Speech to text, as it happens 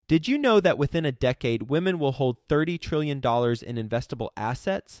Did you know that within a decade, women will hold $30 trillion in investable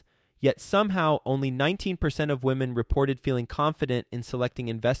assets? Yet somehow only 19% of women reported feeling confident in selecting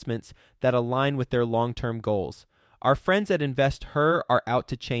investments that align with their long-term goals. Our friends at InvestHer are out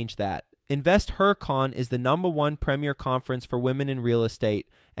to change that. InvestHerCon is the #1 premier conference for women in real estate,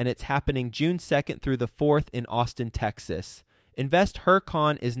 and it's happening June 2nd through the 4th in Austin, Texas.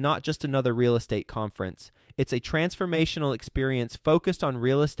 InvestHerCon is not just another real estate conference. It's a transformational experience focused on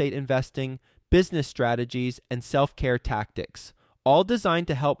real estate investing, business strategies, and self-care tactics, all designed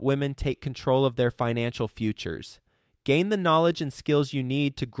to help women take control of their financial futures. Gain the knowledge and skills you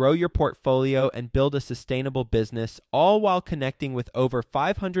need to grow your portfolio and build a sustainable business, all while connecting with over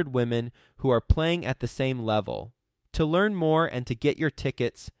 500 women who are playing at the same level. To learn more and to get your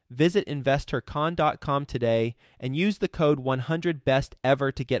tickets, visit InvestHerCon.com today and use the code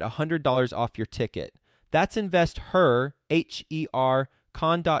 100BESTEVER to get $100 off your ticket. That's InvestHer, H-E-R,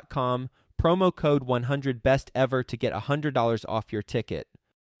 con.com, promo code 100BESTEVER to get $100 off your ticket.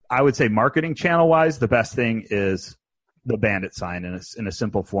 I would say marketing channel-wise, the best thing is the bandit sign in a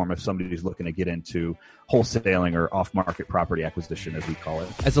simple form if somebody's looking to get into wholesaling or off-market property acquisition, as we call it.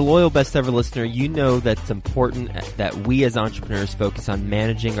 As a loyal Best Ever listener, you know that it's important that we as entrepreneurs focus on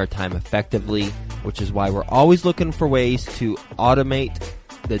managing our time effectively, which is why we're always looking for ways to automate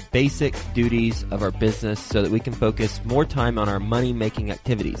the basic duties of our business so that we can focus more time on our money-making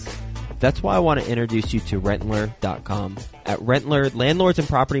activities. That's why I want to introduce you to Rentler.com. At Rentler, landlords and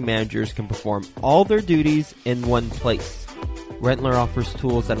property managers can perform all their duties in one place. Rentler offers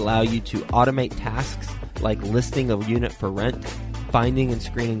tools that allow you to automate tasks like listing a unit for rent, finding and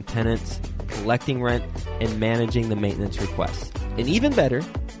screening tenants, collecting rent, and managing the maintenance requests. And even better,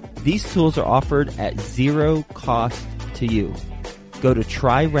 these tools are offered at zero cost to you. Go to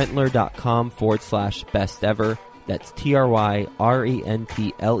tryrentler.com/bestever. That's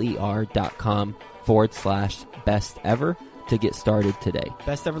tryrentler.com/bestever to get started today.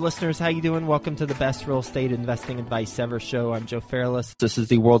 Best Ever listeners, how you doing? Welcome to the Best Real Estate Investing Advice Ever show. I'm Joe Fairless. This is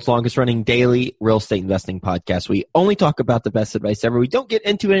the world's longest running daily real estate investing podcast. We only talk about the best advice ever. We don't get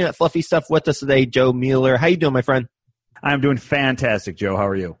into any of that fluffy stuff. With us today, Joe Mueller. How you doing, my friend? I'm doing fantastic, Joe. How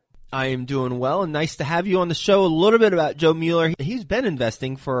are you? I am doing well, and nice to have you on the show. A little bit about Joe Mueller. He's been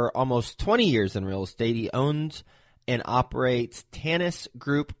investing for almost 20 years in real estate. He owns and operates Tanis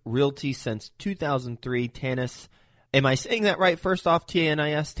Group Realty since 2003. Tanis, am I saying that right? First off,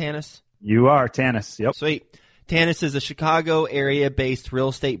 T-A-N-I-S, Tanis? You are, Tanis. Yep. Sweet. Tanis is a Chicago area-based real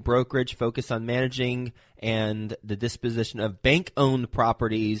estate brokerage focused on managing and the disposition of bank-owned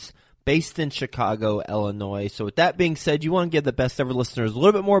properties based in Chicago, Illinois. So with that being said, you want to give the Best Ever listeners a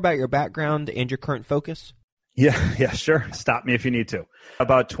little bit more about your background and your current focus? Yeah, sure. Stop me if you need to.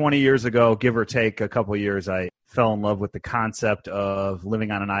 About 20 years ago, give or take a couple of years, I fell in love with the concept of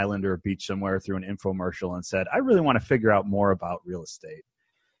living on an island or a beach somewhere through an infomercial and said, I really want to figure out more about real estate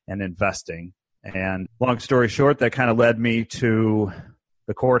and investing. And long story short, that kind of led me to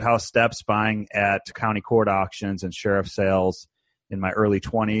the courthouse steps, buying at county court auctions and sheriff sales in my early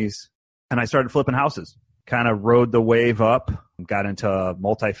 20s. And I started flipping houses, kind of rode the wave up, got into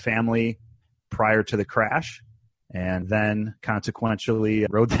multifamily prior to the crash, and then consequentially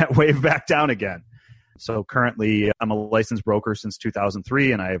rode that wave back down again. So currently I'm a licensed broker since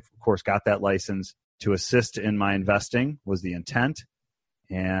 2003, and I, of course, got that license to assist in my investing was the intent.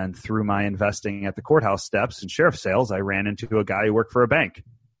 And through my investing at the courthouse steps and sheriff sales, I ran into a guy who worked for a bank.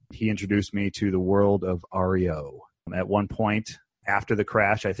 He introduced me to the world of REO. At one point after the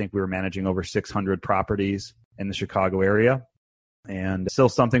crash, I think we were managing over 600 properties in the Chicago area. And still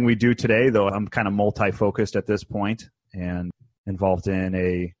something we do today, though I'm kind of multi-focused at this point and involved in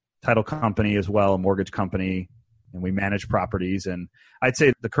a title company as well, a mortgage company, and we manage properties. And I'd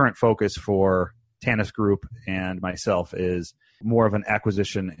say the current focus for Tanis Group and myself is more of an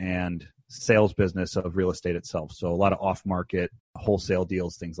acquisition and sales business of real estate itself. So a lot of off-market wholesale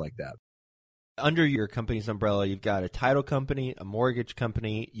deals, things like that. Under your company's umbrella, you've got a title company, a mortgage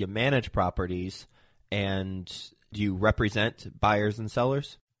company, you manage properties, and do you represent buyers and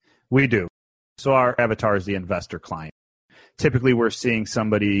sellers? We do. So our avatar is the investor client. Typically, we're seeing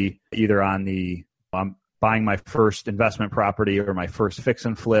somebody either on I'm buying my first investment property or my first fix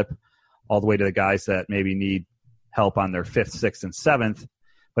and flip, all the way to the guys that maybe need help on their fifth, sixth, and seventh.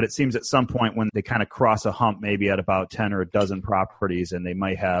 But it seems at some point when they kind of cross a hump, maybe at about 10 or a dozen properties, and they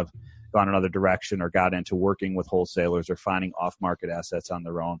might have gone another direction or got into working with wholesalers or finding off-market assets on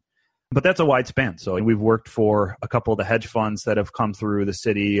their own. But that's a wide span. So we've worked for a couple of the hedge funds that have come through the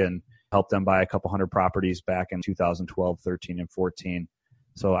city and helped them buy a couple hundred properties back in 2012, 13, and 14.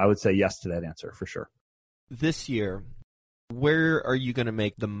 So I would say yes to that answer for sure. This year, Where are you going to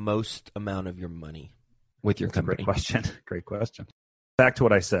make the most amount of your money with your company? Great question. Great question. Back to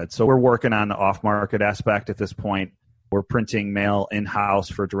what I said. So we're working on the off-market aspect at this point. We're printing mail in-house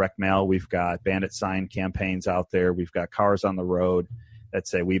for direct mail. We've got bandit sign campaigns out there. We've got cars on the road that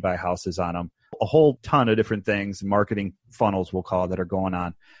say we buy houses on them. A whole ton of different things, marketing funnels we'll call it, that are going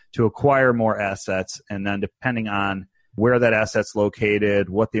on to acquire more assets. And then depending on where that asset's located,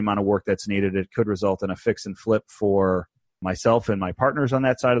 what the amount of work that's needed, it could result in a fix and flip for myself and my partners on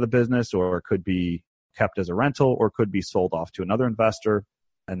that side of the business, or it could be kept as a rental, or could be sold off to another investor.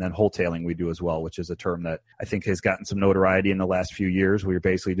 And then wholetailing we do as well, which is a term that I think has gotten some notoriety in the last few years. We're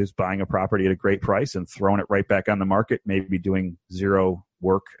basically just buying a property at a great price and throwing it right back on the market, maybe doing zero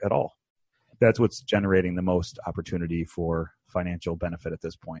work at all. That's what's generating the most opportunity for financial benefit at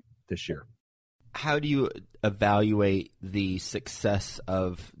this point this year. How do you evaluate the success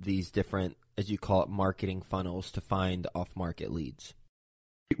of these different, as you call it, marketing funnels to find off-market leads?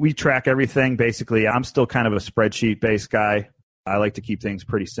 We track everything. Basically, I'm still kind of a spreadsheet-based guy. I like to keep things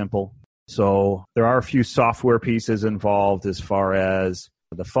pretty simple. So there are a few software pieces involved as far as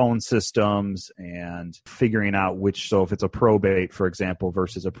the phone systems and figuring out so if it's a probate, for example,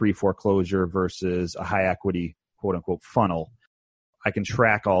 versus a pre-foreclosure versus a high equity, quote unquote, funnel, I can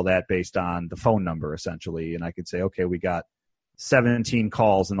track all that based on the phone number essentially. And I can say, okay, we got 17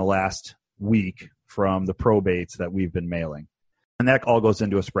 calls in the last week from the probates that we've been mailing. And that all goes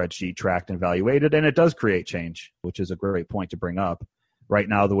into a spreadsheet, tracked and evaluated, and it does create change, which is a great point to bring up. Right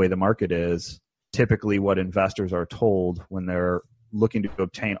now, the way the market is, typically what investors are told when they're looking to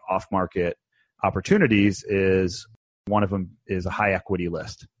obtain off-market opportunities is one of them is a high equity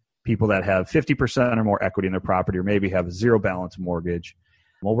list. People that have 50% or more equity in their property, or maybe have a zero balance mortgage.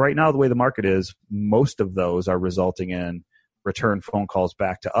 Well, right now, the way the market is, most of those are resulting in return phone calls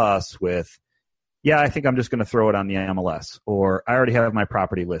back to us with, yeah, I think I'm just going to throw it on the MLS, or I already have my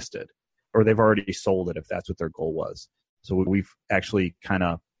property listed, or they've already sold it if that's what their goal was. So we've actually kind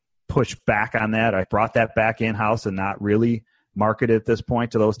of pushed back on that. I brought that back in-house and not really market at this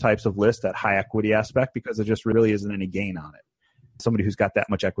point to those types of lists, that high equity aspect, because there just really isn't any gain on it. Somebody who's got that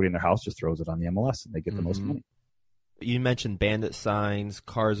much equity in their house just throws it on the MLS and they get the most money. You mentioned bandit signs,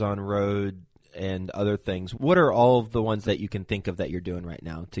 cars on road, and other things. What are all of the ones that you can think of that you're doing right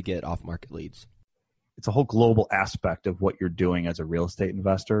now to get off-market leads? It's a whole global aspect of what you're doing as a real estate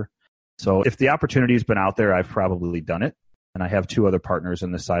investor. So if the opportunity's been out there, I've probably done it. And I have two other partners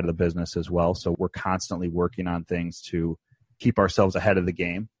in this side of the business as well. So we're constantly working on things to keep ourselves ahead of the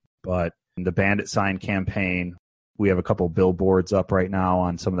game. But in the bandit sign campaign, we have a couple billboards up right now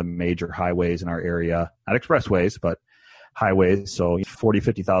on some of the major highways in our area, not expressways, but highways. So 40,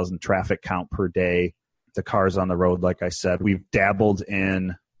 50,000 traffic count per day. The cars on the road, like I said, we've dabbled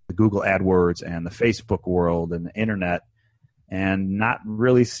in the Google AdWords and the Facebook world and the internet and not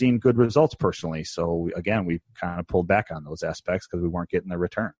really seen good results personally. So again, we kind of pulled back on those aspects because we weren't getting the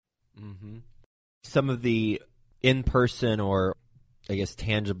return. Mm-hmm. Some of the in-person or I guess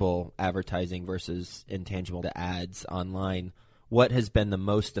tangible advertising versus intangible ads online, what has been the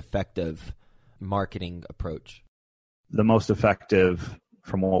most effective marketing approach? The most effective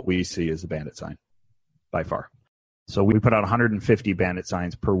from what we see is the bandit sign by far. So we put out 150 bandit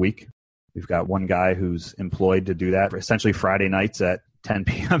signs per week. We've got one guy who's employed to do that essentially Friday nights at 10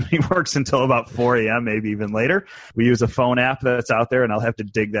 p.m. He works until about 4 a.m., maybe even later. We use a phone app that's out there, and I'll have to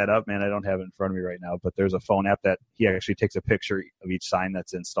dig that up, man. I don't have it in front of me right now, but there's a phone app that he actually takes a picture of each sign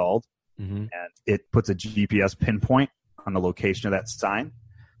that's installed, and it puts a GPS pinpoint on the location of that sign.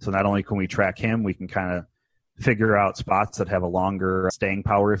 So not only can we track him, we can kind of figure out spots that have a longer staying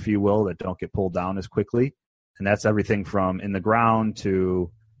power, if you will, that don't get pulled down as quickly. And that's everything from in the ground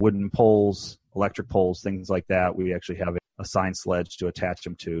to wooden poles, electric poles, things like that. We actually have a sign sledge to attach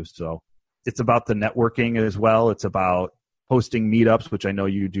them to. So it's about the networking as well. It's about hosting meetups, which I know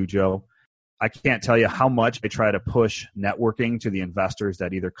you do, Joe. I can't tell you how much I try to push networking to the investors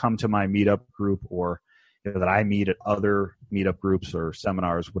that either come to my meetup group or that I meet at other meetup groups or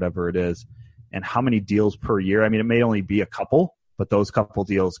seminars, whatever it is, and how many deals per year. I mean, it may only be a couple, but those couple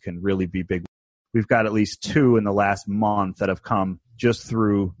deals can really be big. We've got at least 2 in the last month that have come just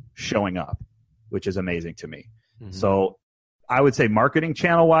through showing up, which is amazing to me. Mm-hmm. So I would say marketing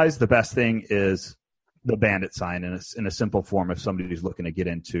channel-wise, the best thing is the bandit sign in a simple form if somebody's looking to get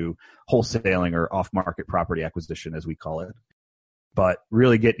into wholesaling or off-market property acquisition, as we call it. But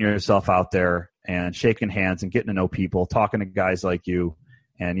really getting yourself out there and shaking hands and getting to know people, talking to guys like you.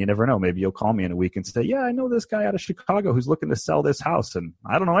 And you never know, maybe you'll call me in a week and say, yeah, I know this guy out of Chicago who's looking to sell this house. And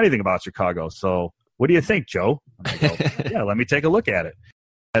I don't know anything about Chicago. So what do you think, Joe? And I go, yeah, let me take a look at it.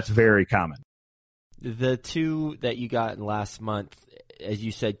 That's very common. The two that you got in last month, as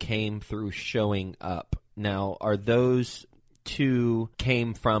you said, came through showing up. Now, are those two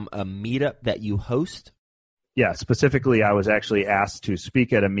came from a meetup that you host? Yeah, specifically, I was actually asked to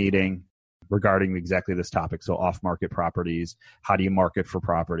speak at a meeting regarding exactly this topic. So off-market properties, how do you market for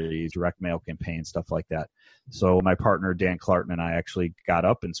properties, direct mail campaigns, stuff like that. So my partner, Dan Clarton, and I actually got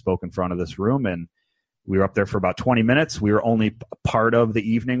up and spoke in front of this room, and we were up there for about 20 minutes. We were only part of the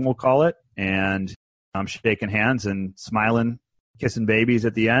evening, we'll call it, and I'm shaking hands and smiling, kissing babies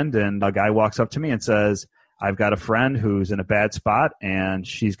at the end, and a guy walks up to me and says, I've got a friend who's in a bad spot, and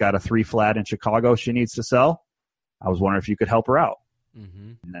she's got a 3-flat in Chicago she needs to sell. I was wondering if you could help her out.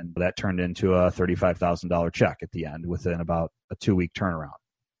 Mm-hmm. And then that turned into a $35,000 check at the end within about a 2-week turnaround.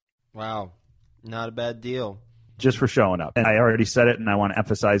 Wow. Not a bad deal. Just for showing up. And I already said it, and I want to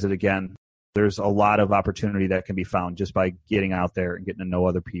emphasize it again. There's a lot of opportunity that can be found just by getting out there and getting to know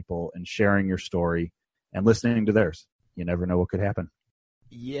other people and sharing your story and listening to theirs. You never know what could happen.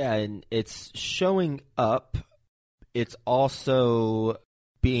 Yeah, and it's showing up. It's also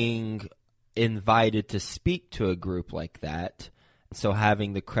being invited to speak to a group like that. So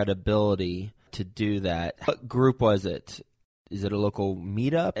having the credibility to do that. What group was it? Is it a local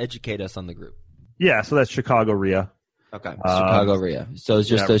meetup? Educate us on the group. Yeah, so that's Chicago RIA. Okay, Chicago RIA. So it's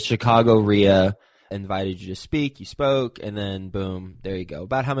just a Chicago RIA invited you to speak. You spoke, and then boom, there you go.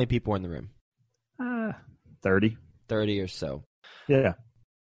 About how many people were in the room? 30. 30 or so. Yeah.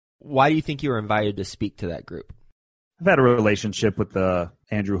 Why do you think you were invited to speak to that group? I've had a relationship with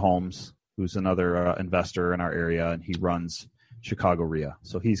Andrew Holmes, who's another investor in our area, and he runs Chicago RIA.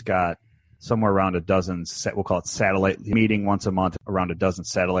 So he's got somewhere around a dozen, we'll call it satellite, meeting once a month around a dozen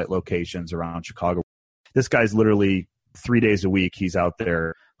satellite locations around Chicago. This guy's literally 3 days a week. He's out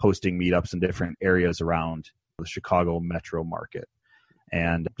there hosting meetups in different areas around the Chicago metro market.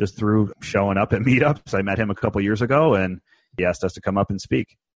 And just through showing up at meetups, I met him a couple years ago, and he asked us to come up and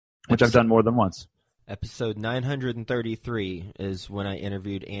speak, which I've done more than once. Episode 933 is when I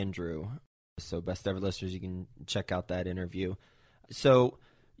interviewed Andrew. So Best Ever listeners, you can check out that interview. So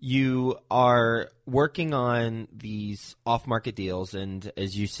you are working on these off-market deals, and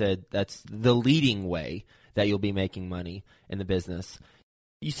as you said, that's the leading way that you'll be making money in the business.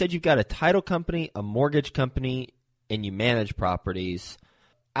 You said you've got a title company, a mortgage company, and you manage properties.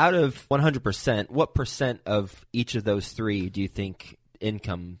 Out of 100%, what percent of each of those three do you think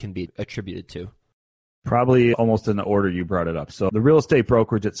income can be attributed to? Probably almost in the order you brought it up. So the real estate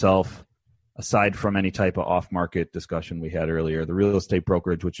brokerage itself, aside from any type of off-market discussion we had earlier, the real estate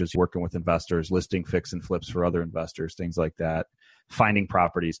brokerage, which is working with investors, listing fix and flips for other investors, things like that, finding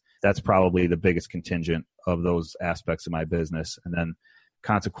properties, that's probably the biggest contingent of those aspects of my business. And then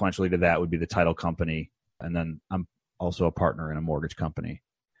consequentially to that would be the title company. And then I'm also a partner in a mortgage company.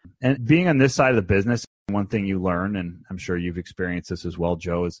 And being on this side of the business, one thing you learn, and I'm sure you've experienced this as well,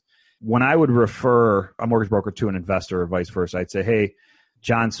 Joe, is when I would refer a mortgage broker to an investor or vice versa, I'd say, hey,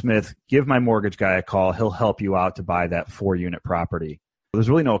 John Smith, give my mortgage guy a call. He'll help you out to buy that 4-unit property. There's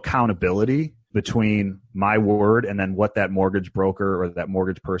really no accountability between my word and then what that mortgage broker or that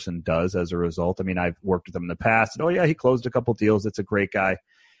mortgage person does as a result. I mean, I've worked with them in the past. And, oh, yeah, he closed a couple deals. It's a great guy.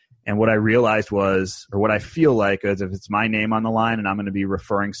 And what I realized was, or what I feel like is if it's my name on the line and I'm going to be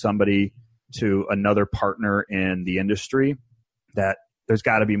referring somebody to another partner in the industry, that there's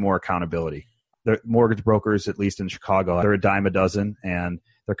got to be more accountability. The mortgage brokers, at least in Chicago, they're a dime a dozen and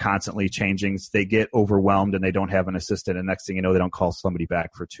they're constantly changing. They get overwhelmed and they don't have an assistant. And next thing you know, they don't call somebody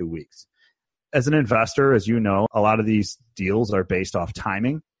back for 2 weeks. As an investor, as you know, a lot of these deals are based off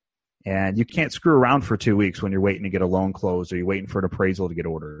timing. And you can't screw around for 2 weeks when you're waiting to get a loan closed or you're waiting for an appraisal to get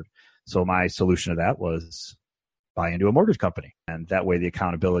ordered. So my solution to that was buy into a mortgage company. And that way the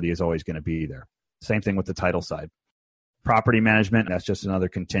accountability is always going to be there. Same thing with the title side. Property management, that's just another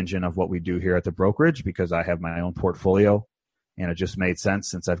contingent of what we do here at the brokerage because I have my own portfolio and it just made sense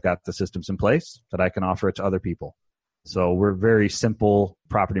since I've got the systems in place that I can offer it to other people. So we're a very simple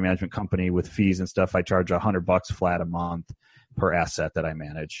property management company with fees and stuff. I charge $100 flat a month per asset that I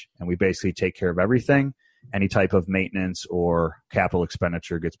manage. And we basically take care of everything. Any type of maintenance or capital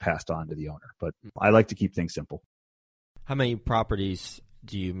expenditure gets passed on to the owner. But I like to keep things simple. How many properties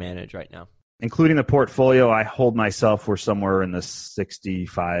do you manage right now? Including the portfolio, I hold myself, we're somewhere in the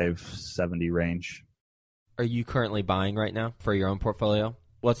 65, 70 range. Are you currently buying right now for your own portfolio?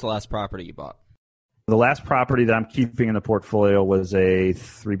 What's the last property you bought? The last property that I'm keeping in the portfolio was a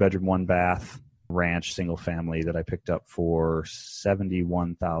 3-bedroom, 1-bath ranch, single family that I picked up for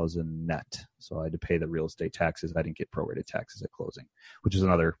 $71,000 net. So I had to pay the real estate taxes. I didn't get prorated taxes at closing, which is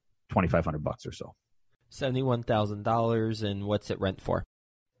another $2,500 or so. $71,000, and what's it rent for?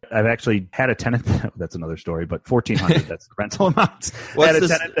 I've actually had a tenant, that's another story, but 1,400, that's the rental amount.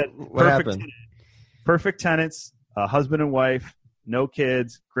 Perfect tenants, husband and wife, no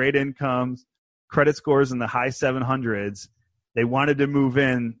kids, great incomes, credit scores in the high 700s. They wanted to move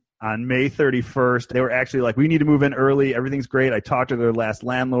in on May 31st. They were actually like, we need to move in early. Everything's great. I talked to their last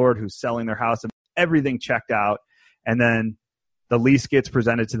landlord who's selling their house, and everything checked out. And then the lease gets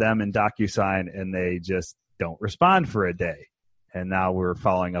presented to them in DocuSign, and they just don't respond for a day. And now we're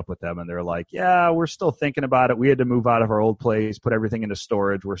following up with them, and they're like, yeah, we're still thinking about it. We had to move out of our old place, put everything into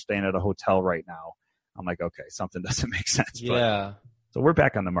storage. We're staying at a hotel right now. I'm like, okay, something doesn't make sense. Yeah. So we're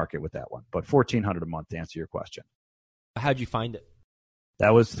back on the market with that one. But $1,400 a month to answer your question. How'd you find it?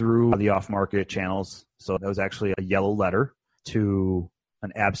 That was through the off-market channels. So that was actually a yellow letter to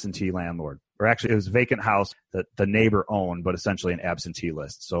an absentee landlord. Or actually, it was a vacant house that the neighbor owned, but essentially an absentee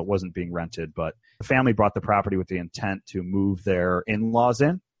list. So it wasn't being rented. But the family bought the property with the intent to move their in-laws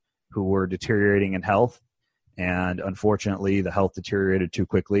in, who were deteriorating in health. And unfortunately, the health deteriorated too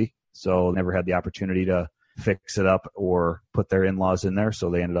quickly. So never had the opportunity to fix it up or put their in-laws in there.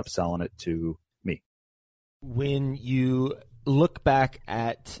 So they ended up selling it to me. When you look back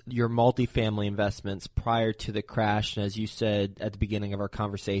at your multifamily investments prior to the crash, and as you said at the beginning of our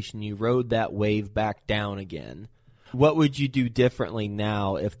conversation, you rode that wave back down again. What would you do differently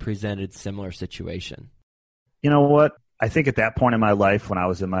now if presented similar situation? You know what? I think at that point in my life, when I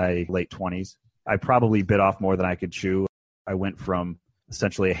was in my late 20s, I probably bit off more than I could chew. I went from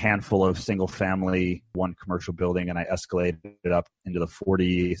essentially a handful of single family, one commercial building, and I escalated it up into the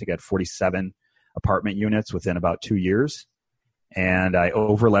 40, I think I had 47 apartment units within about 2 years. And I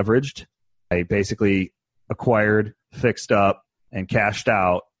over leveraged. I basically acquired, fixed up, and cashed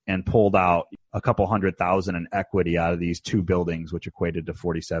out and pulled out a couple $100,000 in equity out of these two buildings, which equated to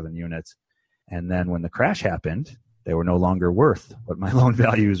 47 units. And then when the crash happened, they were no longer worth what my loan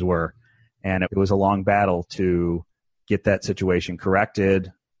values were. And it was a long battle to get that situation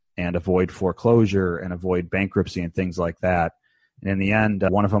corrected and avoid foreclosure and avoid bankruptcy and things like that. And in the end,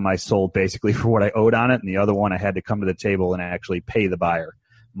 one of them I sold basically for what I owed on it, and the other one I had to come to the table and actually pay the buyer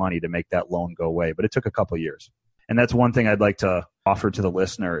money to make that loan go away. But it took a couple of years. And that's one thing I'd like to offer to the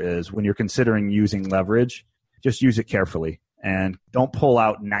listener is when you're considering using leverage, just use it carefully. And don't pull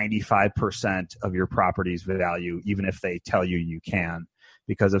out 95% of your property's value, even if they tell you you can.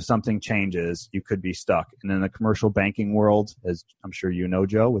 Because if something changes, you could be stuck. And in the commercial banking world, as I'm sure you know,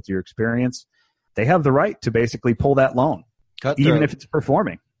 Joe, with your experience, they have the right to basically pull that loan. Even if it's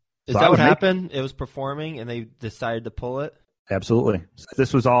performing. Is that what happened? It was performing and they decided to pull it? Absolutely.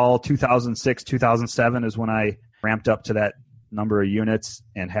 This was all 2006, 2007 is when I ramped up to that number of units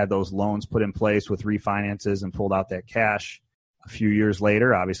and had those loans put in place with refinances and pulled out that cash. A few years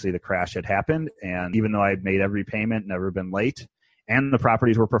later, obviously the crash had happened. And even though I'd made every payment, never been late, and the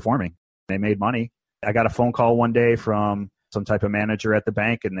properties were performing, they made money. I got a phone call one day from some type of manager at the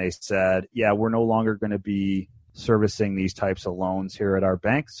bank and they said, yeah, we're no longer going to be servicing these types of loans here at our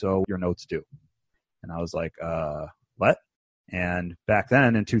bank, so your note's due. And I was like, what? And back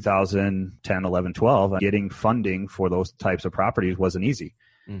then in 2010, 11, 12, getting funding for those types of properties wasn't easy.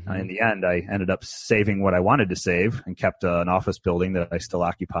 Mm-hmm. In the end, I ended up saving what I wanted to save and kept an office building that I still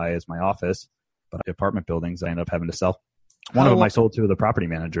occupy as my office. But the apartment buildings I ended up having to sell. One of them I sold to the property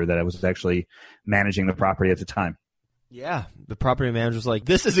manager that I was actually managing the property at the time. Yeah, the property manager's like,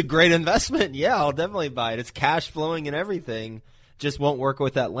 this is a great investment. Yeah, I'll definitely buy it. It's cash flowing and everything. Just won't work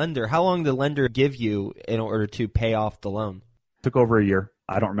with that lender. How long did the lender give you in order to pay off the loan? It took over a year.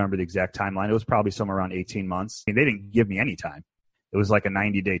 I don't remember the exact timeline. It was probably somewhere around 18 months. I mean, they didn't give me any time. It was like a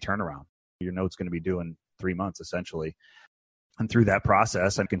 90-day turnaround. Your note's going to be due in 3 months, essentially. And through that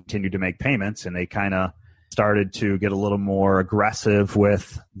process, I continued to make payments, and they kind of started to get a little more aggressive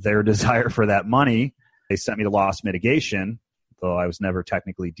with their desire for that money. They sent me to loss mitigation, though I was never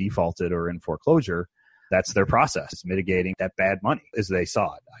technically defaulted or in foreclosure. That's their process, mitigating that bad money as they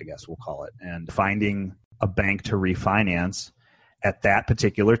saw it, I guess we'll call it. And finding a bank to refinance at that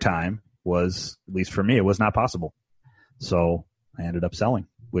particular time was, at least for me, it was not possible. So I ended up selling,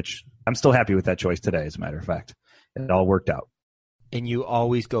 which I'm still happy with that choice today, as a matter of fact. It all worked out. And you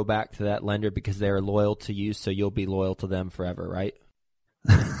always go back to that lender because they're loyal to you, so you'll be loyal to them forever, right?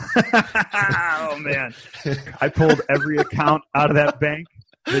 Oh, man. I pulled every account out of that bank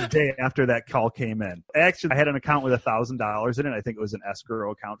the day after that call came in. Actually, I had an account with $1,000 in it. I think it was an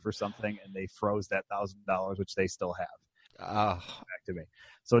escrow account for something, and they froze that $1,000, which they still have. Back to me.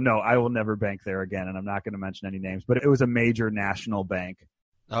 So, no, I will never bank there again, and I'm not going to mention any names, but it was a major national bank.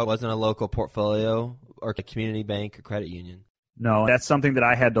 Oh, it wasn't a local portfolio or a community bank or credit union? No, that's something that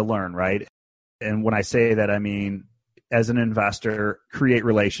I had to learn, right? And when I say that, I mean, as an investor, create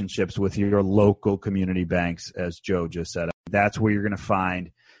relationships with your local community banks, as Joe just said. That's where you're going to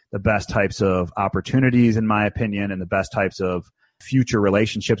find the best types of opportunities, in my opinion, and the best types of future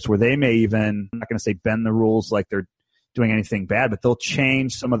relationships where they may even, I'm not going to say bend the rules like they're doing anything bad, but they'll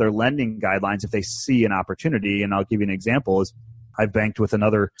change some of their lending guidelines if they see an opportunity. And I'll give you an example is I've banked with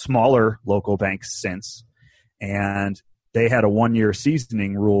another smaller local bank since, and they had a 1-year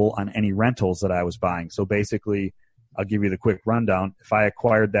seasoning rule on any rentals that I was buying. So basically, I'll give you the quick rundown. If I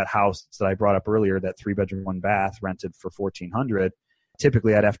acquired that house that I brought up earlier, that 3-bedroom, 1-bath rented for $1,400,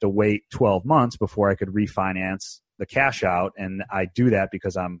 typically I'd have to wait 12 months before I could refinance the cash out. And I do that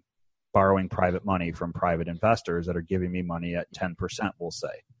because I'm borrowing private money from private investors that are giving me money at 10%, we'll say.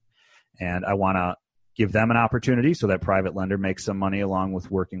 And I want to give them an opportunity so that private lender makes some money along with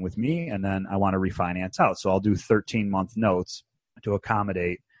working with me. And then I want to refinance out. So I'll do 13-month notes to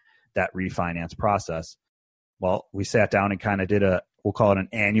accommodate that refinance process. Well, we sat down and kind of did we'll call it an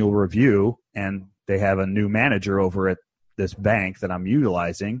annual review, and they have a new manager over at this bank that I'm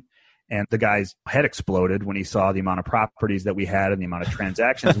utilizing. And the guy's head exploded when he saw the amount of properties that we had and the amount of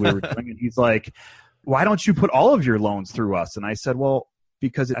transactions we were doing. And he's like, why don't you put all of your loans through us? And I said, well,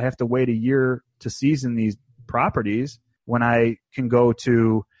 because I have to wait a year to season these properties when I can go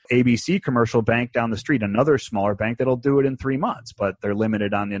to ABC Commercial Bank down the street, another smaller bank that'll do it in 3 months, but they're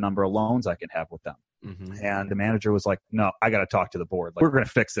limited on the number of loans I can have with them. Mm-hmm. And the manager was like, no, I got to talk to the board. Like, we're going to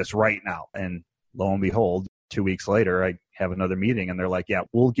fix this right now. And lo and behold, 2 weeks later, I have another meeting and they're like, yeah,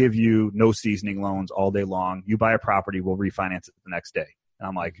 we'll give you no seasoning loans all day long. You buy a property, we'll refinance it the next day. And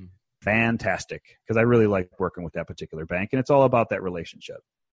I'm like, fantastic. Because I really like working with that particular bank. And it's all about that relationship,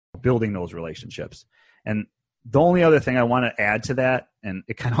 building those relationships. And the only other thing I want to add to that, and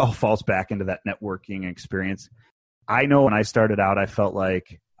it kind of all falls back into that networking experience. I know when I started out, I felt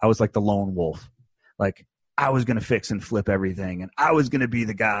like I was like the lone wolf. Like I was going to fix and flip everything, and I was going to be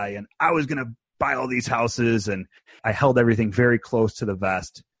the guy, and I was going to buy all these houses, and I held everything very close to the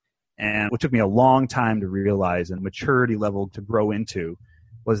vest. And what took me a long time to realize and maturity level to grow into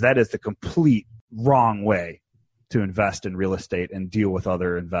was that is the complete wrong way to invest in real estate and deal with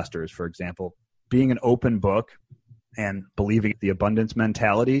other investors. For example, being an open book and believing the abundance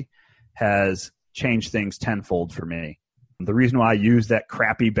mentality has changed things tenfold for me. The reason why I used that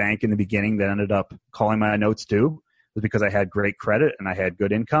crappy bank in the beginning that ended up calling my notes due was because I had great credit and I had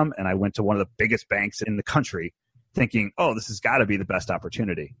good income, and I went to one of the biggest banks in the country thinking, oh, this has got to be the best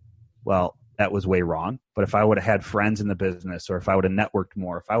opportunity. Well, that was way wrong. But if I would have had friends in the business, or if I would have networked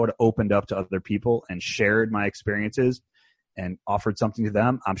more, if I would have opened up to other people and shared my experiences and offered something to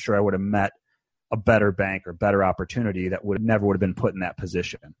them, I'm sure I would have met a better bank or better opportunity that never would have been put in that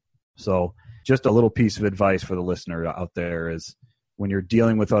position. So just a little piece of advice for the listener out there is when you're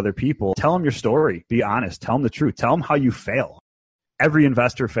dealing with other people, tell them your story. Be honest. Tell them the truth. Tell them how you fail. Every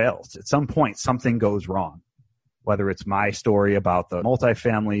investor fails. At some point, something goes wrong. Whether it's my story about the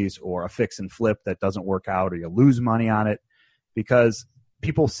multifamilies or a fix and flip that doesn't work out, or you lose money on it, because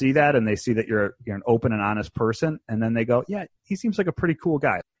people see that and they see that you're an open and honest person. And then they go, yeah, he seems like a pretty cool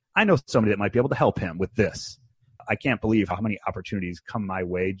guy. I know somebody that might be able to help him with this. I can't believe how many opportunities come my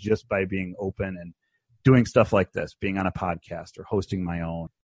way just by being open and doing stuff like this, being on a podcast or hosting my own,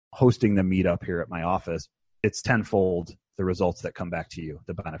 hosting the meetup here at my office. It's tenfold the results that come back to you,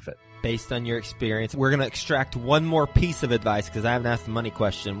 the benefit. Based on your experience, we're going to extract one more piece of advice because I haven't asked the money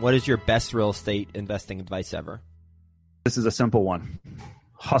question. What is your best real estate investing advice ever? This is a simple one.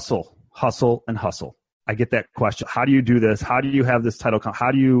 Hustle, hustle, and hustle. I get that question. How do you do this? How do you have this title?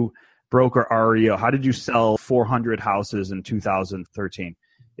 How do you broker REO? How did you sell 400 houses in 2013?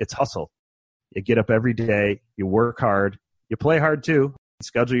 It's hustle. You get up every day. You work hard. You play hard too.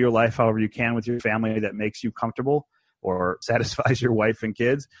 Schedule your life however you can with your family that makes you comfortable or satisfies your wife and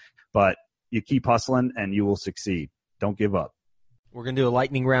kids. But you keep hustling and you will succeed. Don't give up. We're going to do a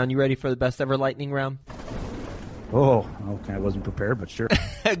lightning round. You ready for the best ever lightning round? Oh, okay. I wasn't prepared, but sure.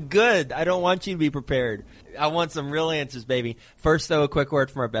 Good. I don't want you to be prepared. I want some real answers, baby. First, though, a quick word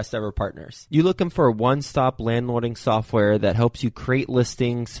from our best ever partners. You looking for a one-stop landlording software that helps you create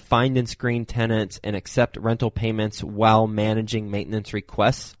listings, find and screen tenants, and accept rental payments while managing maintenance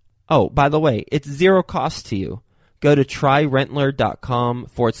requests? Oh, by the way, it's zero cost to you. Go to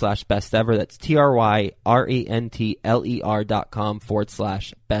tryrentler.com/best ever. That's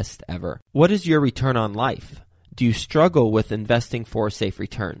tryrentler.com/best ever. What is your return on life? Do you struggle with investing for a safe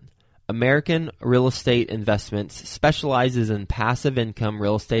return? American Real Estate Investments specializes in passive income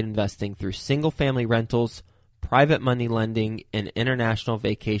real estate investing through single-family rentals, private money lending, and international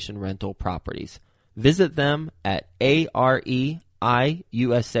vacation rental properties. Visit them at areinvestments.com.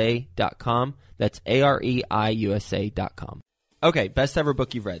 AREIUSA.com. That's AREIUSA.com. Okay, best ever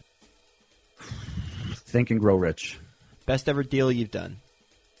book you've read. Think and Grow Rich. Best ever deal you've done.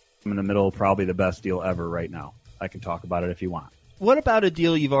 I'm in the middle of probably the best deal ever right now. I can talk about it if you want. What about a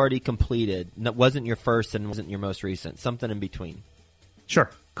deal you've already completed that wasn't your first and wasn't your most recent? Something in between. Sure.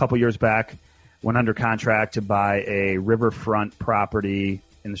 A couple years back, went under contract to buy a riverfront property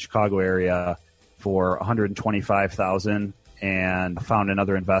in the Chicago area for $125,000 and found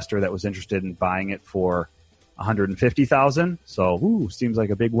another investor that was interested in buying it for $150,000. So, seems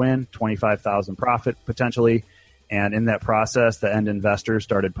like a big win, $25,000 profit potentially. And in that process, the end investor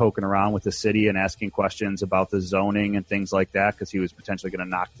started poking around with the city and asking questions about the zoning and things like that because he was potentially going to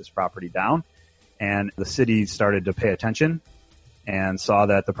knock this property down. And the city started to pay attention and saw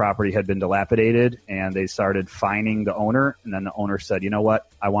that the property had been dilapidated, and they started fining the owner. And then the owner said, you know what?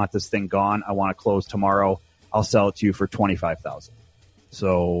 I want this thing gone. I want to close tomorrow. I'll sell it to you for $25,000.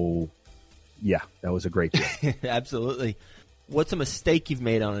 So, yeah, that was a great deal. Absolutely. What's a mistake you've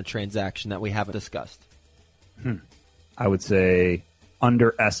made on a transaction that we haven't discussed? I would say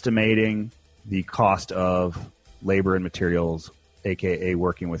underestimating the cost of labor and materials, aka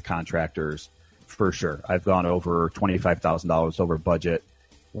working with contractors, for sure. I've gone over $25,000 over budget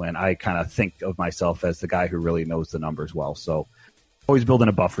when I kind of think of myself as the guy who really knows the numbers well. So always building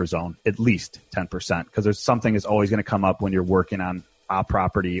a buffer zone, at least 10%, because there's something is always going to come up when you're working on a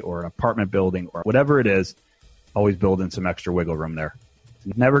property or an apartment building or whatever it is. Always building some extra wiggle room there.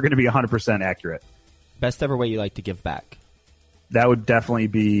 It's never going to be 100% accurate. Best ever way you like to give back? That would definitely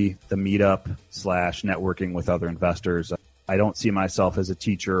be the meetup / networking with other investors. I don't see myself as a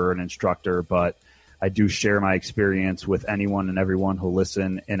teacher or an instructor, but I do share my experience with anyone and everyone who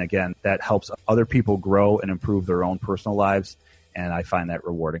listen. And again, that helps other people grow and improve their own personal lives. And I find that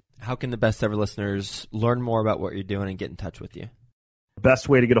rewarding. How can the best ever listeners learn more about what you're doing and get in touch with you? The best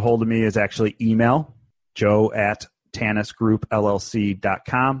way to get a hold of me is actually email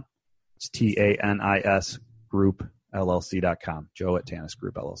joe@tanisgroupllc.com. It's TANIS Group LLC.com.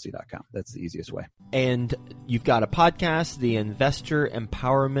 joe@tanisgroupllc.com. That's the easiest way. And you've got a podcast, the Investor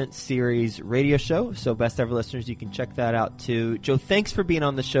Empowerment Series radio show. So best ever listeners, you can check that out too. Joe, thanks for being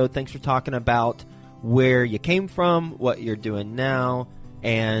on the show. Thanks for talking about where you came from, what you're doing now,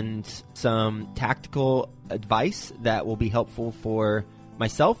 and some tactical advice that will be helpful for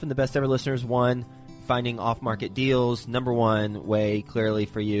myself and the best ever listeners. One, finding off-market deals. Number one way clearly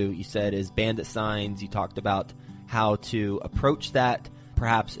for you, you said, is bandit signs. You talked about how to approach that.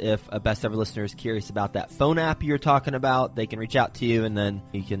 Perhaps if a best ever listener is curious about that phone app you're talking about, they can reach out to you and then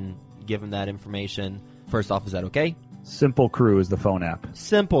you can give them that information. First off, is that okay? Simple Crew is the phone app.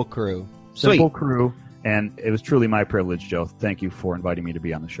 Simple Crew. Simple Sweet. Crew. And it was truly my privilege, Joe. Thank you for inviting me to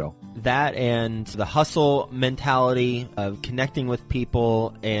be on the show. That and the hustle mentality of connecting with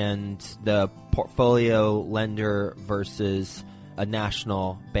people and the portfolio lender versus a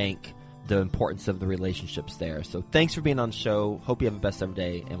national bank, the importance of the relationships there. So thanks for being on the show. Hope you have a best ever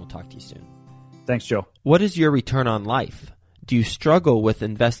day, and we'll talk to you soon. Thanks, Joe. What is your return on life? Do you struggle with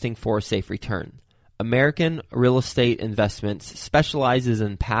investing for a safe return? American Real Estate Investments specializes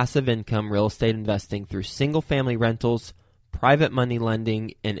in passive income real estate investing through single-family rentals, private money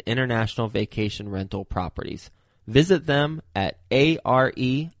lending, and international vacation rental properties. Visit them at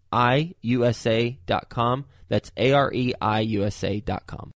AREIUSA.com. That's AREIUSA.com.